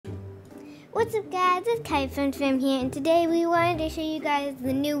What's up guys, it's Fem here, and today we wanted to show you guys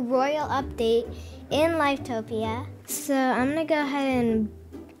the new Royal update in Livetopia. So I'm gonna go ahead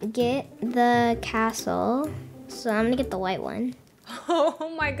and get the castle. So I'm gonna get the white one.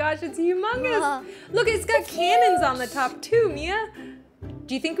 Oh my gosh, it's humongous. Whoa. Look, it's got cannons on the top too, Mia.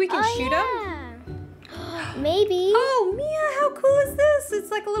 Do you think we can shoot them? Maybe. Oh, Mia, how cool is this?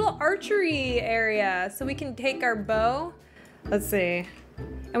 It's like a little archery area. So we can take our bow. Let's see.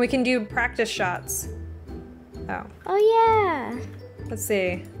 And we can do practice shots. Oh. Oh yeah. Let's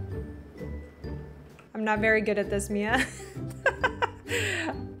see. I'm not very good at this, Mia.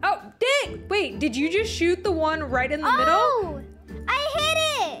 Oh, dang! Wait, did you just shoot the one right in the middle? Oh! I hit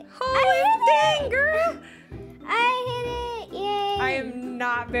it! Holy dang, girl! I hit it! Yay! I am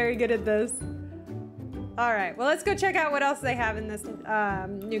not very good at this. All right, well, let's go check out what else they have in this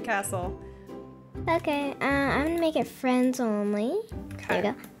new castle. Okay, I'm gonna make it friends only. Okay. There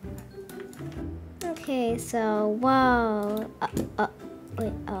you go. Okay, so, whoa.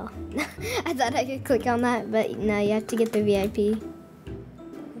 Wait, oh. I thought I could click on that, but no, you have to get the VIP.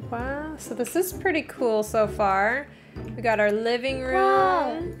 Wow, so this is pretty cool so far. We got our living room.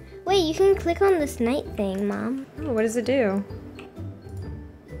 Wow. Wait, you can click on this night thing, Mom. Oh, what does it do?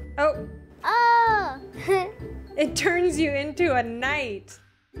 Oh, Oh! it turns you into a knight.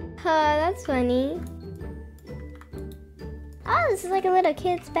 Oh, that's funny. Oh, this is like a little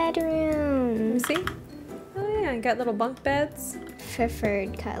kid's bedroom. See? Oh yeah, you got little bunk beds.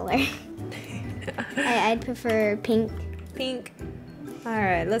 Preferred color. I'd prefer pink. Pink. All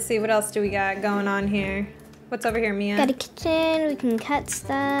right, let's see, what else do we got going on here? What's over here, Mia? Got a kitchen, we can cut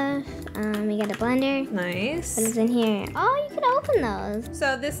stuff. We got a blender. Nice. What is in here? Oh, you can open those.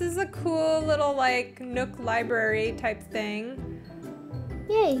 So this is a cool little like Nook library type thing.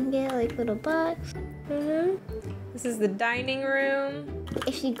 Yeah, you can get like little books. This is the dining room.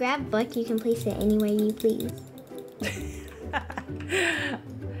 If you grab book, you can place it anywhere you please.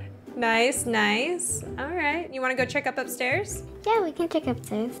 Nice, nice. All right, you want to go check up upstairs? Yeah, we can check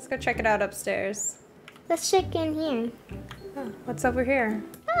upstairs. Let's go check it out upstairs. Let's check in here. Oh, what's over here?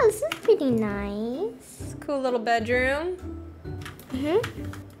 Oh, this is pretty nice. It's a cool little bedroom.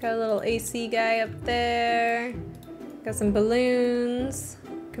 Got a little AC guy up there. Got some balloons.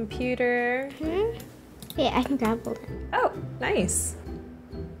 Computer. Yeah, I can grab all that. Oh, nice.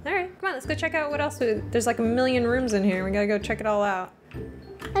 All right, come on, let's go check out what else. There's like a million rooms in here. We gotta go check it all out.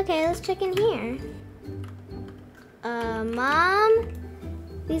 Okay, let's check in here. Mom?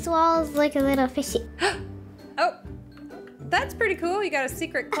 These walls look a little fishy. Oh, that's pretty cool. You got a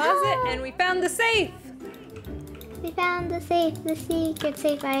secret closet and we found the safe. We found the safe, the secret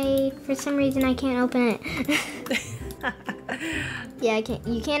safe. For some reason, I can't open it. Yeah, I can't.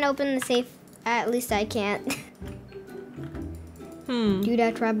 You can't open the safe. At least I can't. Do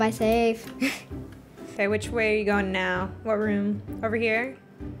that, try by safe. Okay, which way are you going now? What room? Over here?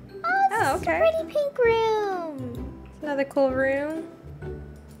 Oh, this is a pretty pink room. Another cool room.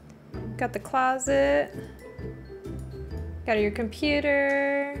 Got the closet. Got your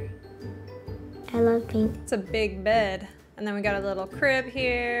computer. I love pink. It's a big bed. And then we got a little crib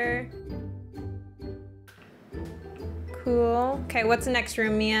here. Cool. Okay, what's the next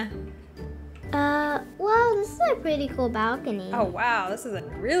room, Mia? Well, this is a pretty cool balcony. Oh, wow, this is a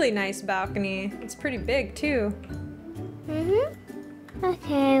really nice balcony. It's pretty big, too.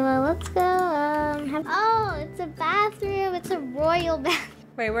 Okay, well, let's go, oh, it's a bathroom. It's a royal bathroom.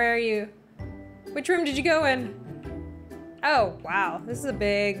 Wait, where are you? Which room did you go in? Oh, wow, this is a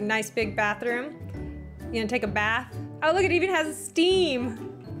big, nice big bathroom. You gonna take a bath? Oh, look, it even has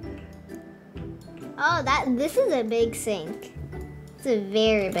steam. Oh, this is a big sink. It's a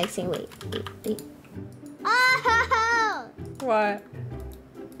very big sink. Wait. Oh! What?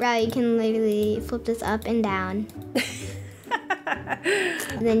 Bro, you can literally flip this up and down.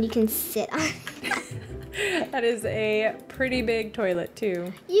 And then you can sit on it. That is a pretty big toilet,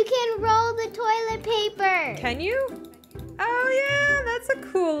 too. You can roll the toilet paper. Can you? Oh, yeah, that's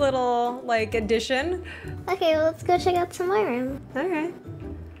a cool little, like, addition. Okay, well, let's go check out some more room. All right.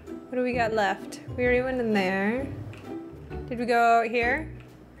 What do we got left? We already went in there. Did we go here?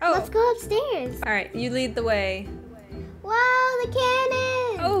 Oh. Let's go upstairs. All right, you lead the way. Wow, the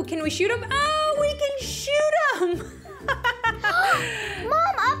cannon. Oh, can we shoot them? Oh, we can shoot them.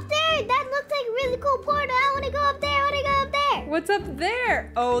 Mom, up there. That looks like a really cool portal. I want to go up there. What's up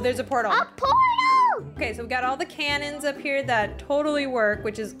there? Oh, there's a portal. A portal. Okay, so we got all the cannons up here that totally work,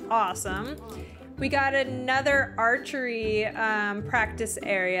 which is awesome. We got another archery practice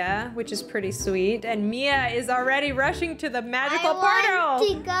area, which is pretty sweet. And Mia is already rushing to the magical portal. I want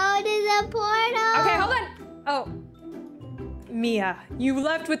to go to the portal. Okay, hold on. Oh, Mia, you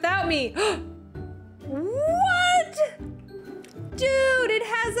left without me. What? Dude, it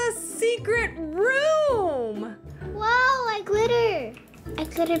has a secret room. Whoa, I glitter. I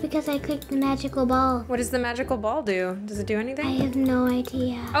glitter because I clicked the magical ball. What does the magical ball do? Does it do anything? I have no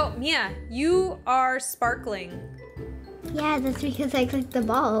idea. Oh, Mia, you are sparkling. Yeah, that's because I clicked the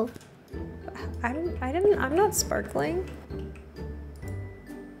ball. I'm not sparkling.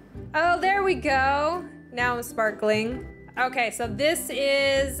 Oh, there we go. Now I'm sparkling. Okay, so this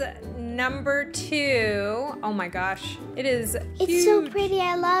is number 2. Oh my gosh, it is huge. It's so pretty,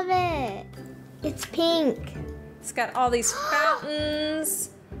 I love it. It's pink. It's got all these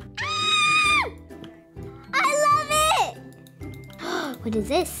fountains. I love it. What is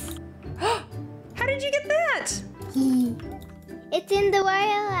this? How did you get that? It's in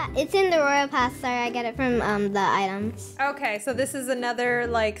the Royal Pass. Sorry, I got it from the items. Okay, so this is another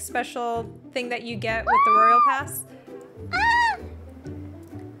like special thing that you get with the Royal Pass. Ah!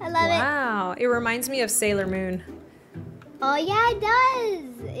 I love it. Wow, it reminds me of Sailor Moon. Oh yeah, it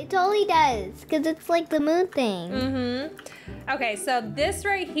does. It totally does, because it's like the moon thing. Mm-hmm. Okay, so this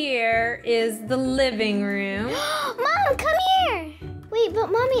right here is the living room. Mom, come here. Wait,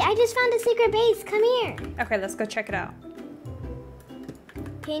 but Mommy, I just found a secret base. Come here. Okay, let's go check it out.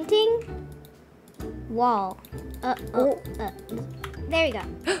 Painting. Wall. There we go.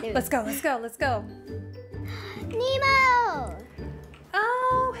 Let's go. Nemo!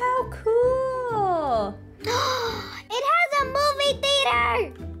 Oh, how cool! It has a movie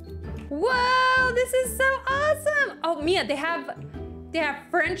theater! Whoa, this is so awesome! Oh, Mia, they have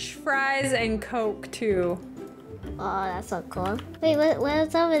French fries and Coke too. Oh, that's so cool. Wait,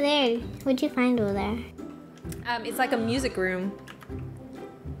 what's over there? What'd you find over there? It's like a music room.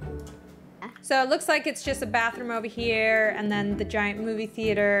 So it looks like it's just a bathroom over here and then the giant movie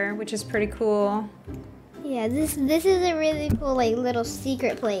theater, which is pretty cool. Yeah, this is a really cool like little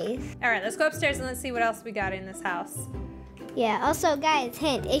secret place. All right, let's go upstairs and let's see what else we got in this house. Yeah, also guys,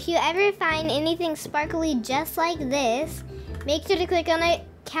 hint, if you ever find anything sparkly just like this, make sure to click on it,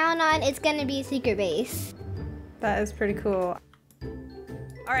 count on it's gonna be a secret base. That is pretty cool.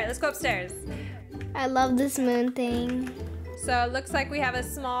 All right, let's go upstairs. I love this moon thing. So it looks like we have a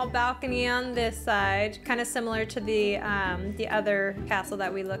small balcony on this side, kind of similar to the other castle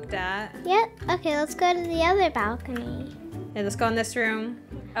that we looked at. Yep, okay, let's go to the other balcony. Yeah, let's go in this room.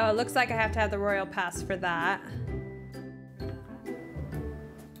 Oh, it looks like I have to have the Royal Pass for that.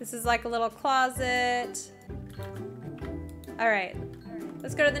 This is like a little closet. All right,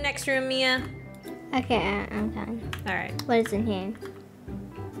 let's go to the next room, Mia. Okay, I'm done. All right. What is in here?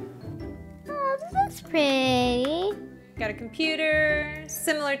 Oh, this looks pretty. Got a computer,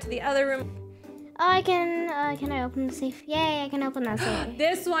 similar to the other room. Oh, can I open the safe? Yay, I can open that safe.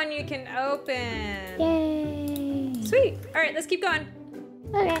 This one you can open. Yay. Sweet. All right, let's keep going.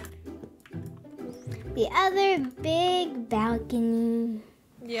 Okay. The other big balcony.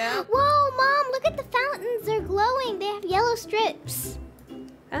 Yeah. Whoa, Mom, look at the fountains. They're glowing. They have yellow strips.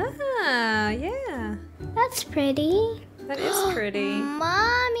 Ah, yeah. That's pretty. That is pretty.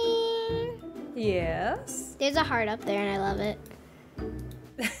 Mommy. Yes. There's a heart up there and I love it.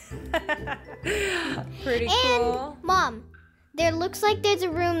 Pretty cool. And, Mom, there looks like there's a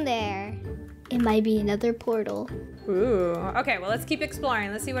room there. It might be another portal. Ooh. Okay, well, let's keep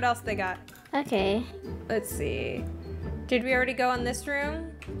exploring. Let's see what else they got. Okay. Let's see. Did we already go in this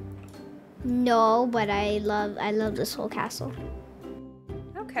room? No, but I love this whole castle.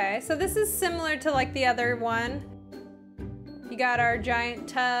 Okay, so this is similar to like the other one. You got our giant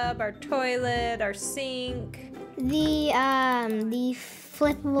tub, our toilet, our sink. The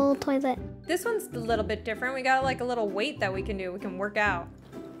flippable toilet. This one's a little bit different. We got like a little weight that we can do. We can work out.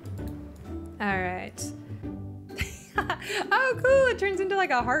 All right. Oh, cool. It turns into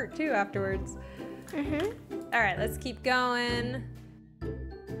like a heart too afterwards. Mm-hmm. All right, let's keep going.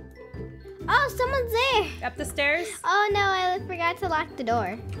 Oh, someone's there. Up the stairs? Oh no, I forgot to lock the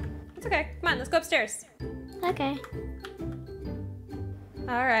door. It's okay. Come on, let's go upstairs. Okay.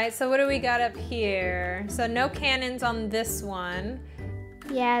 All right, so what do we got up here? So no cannons on this one.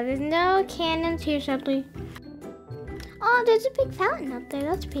 Yeah, there's no cannons here, sadly. Oh, there's a big fountain up there.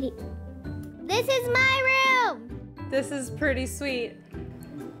 That's pretty. This is my room. This is pretty sweet.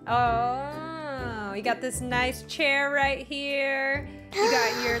 Oh, you got this nice chair right here. You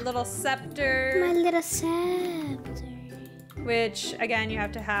got your little scepter. My little scepter. Which, again, you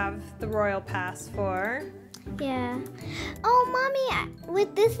have to have the Royal Pass for. Yeah. Oh, Mommy,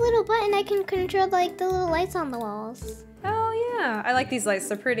 with this little button, I can control like the little lights on the walls. Oh, yeah. I like these lights.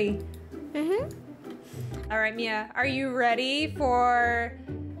 They're pretty. Mm-hmm. All right, Mia, are you ready for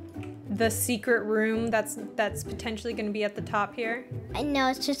the secret room that's potentially going to be at the top here? No,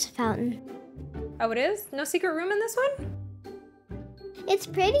 it's just a fountain. Oh, it is? No secret room in this one? It's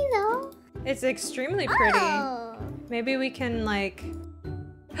pretty though. It's extremely pretty. Oh, Maybe we can like...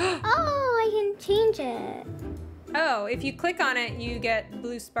 oh, I can change it. Oh, if you click on it, you get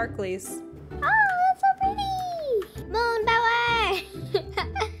blue sparklies. Oh, that's so pretty. Moon power.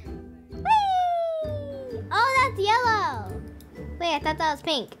 Whee! Oh, that's yellow. Wait, I thought that was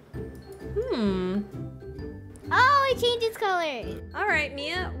pink. Oh, it changes colors. All right,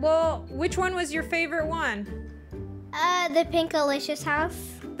 Mia. Well, which one was your favorite one? The Pinkalicious house.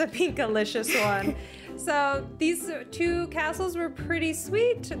 The Pinkalicious one. So these two castles were pretty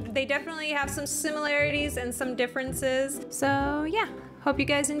sweet. They definitely have some similarities and some differences. So yeah, hope you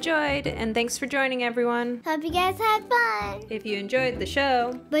guys enjoyed, and thanks for joining, everyone. Hope you guys had fun. If you enjoyed the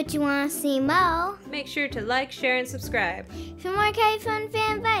show, But you want to see more? make sure to like, share, and subscribe. For more K Fun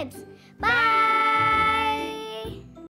fan vibes. Bye!